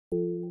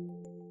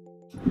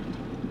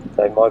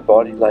Though my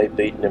body lay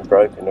beaten and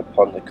broken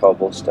upon the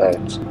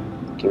cobblestones,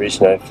 there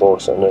is no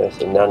force on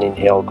earth and none in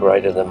hell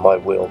greater than my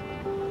will.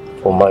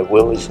 For my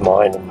will is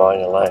mine and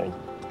mine alone.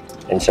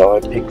 And so I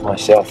pick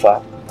myself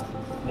up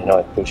and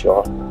I push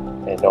on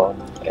and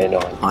on and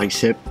on. I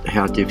accept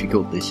how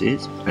difficult this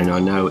is, and I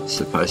know it's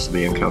supposed to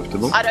be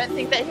uncomfortable. I don't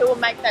think that he will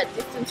make that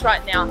distance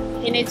right now.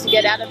 He needs to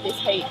get out of this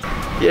heat.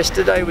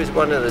 Yesterday was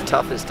one of the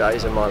toughest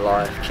days of my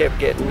life. Kept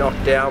getting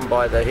knocked down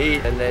by the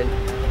heat, and then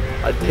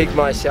I'd pick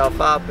myself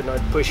up and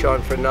I'd push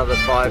on for another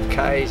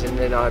 5Ks, and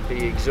then I'd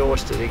be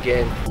exhausted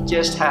again. You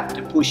just have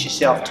to push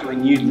yourself to a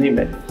new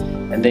limit,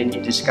 and then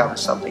you discover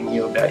something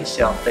new about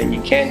yourself. Then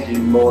you can do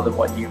more than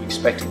what you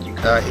expected you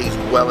could. He's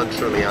well and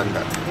truly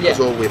under. Because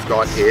all we've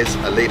got here is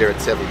a leader at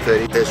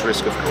 7:30. There's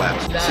risk of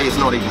collapse. See, he's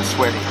not even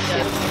sweating.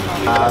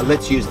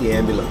 Let's use the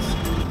ambulance.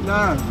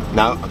 No.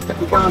 No? Okay.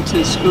 We're going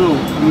to school.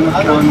 I'm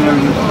not going there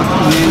in the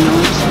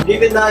ambulance.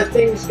 Even though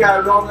things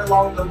go wrong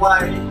along the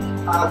way,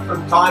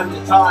 from time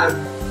to time,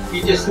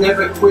 you just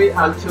never quit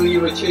until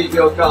you achieve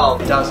your goal.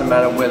 It doesn't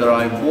matter whether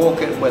I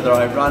walk it, whether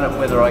I run it,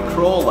 whether I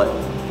crawl it,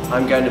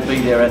 I'm going to be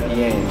there at the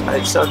end.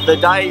 It's the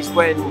days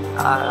when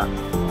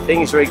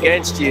things are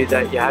against you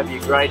that you have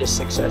your greatest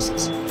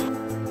successes.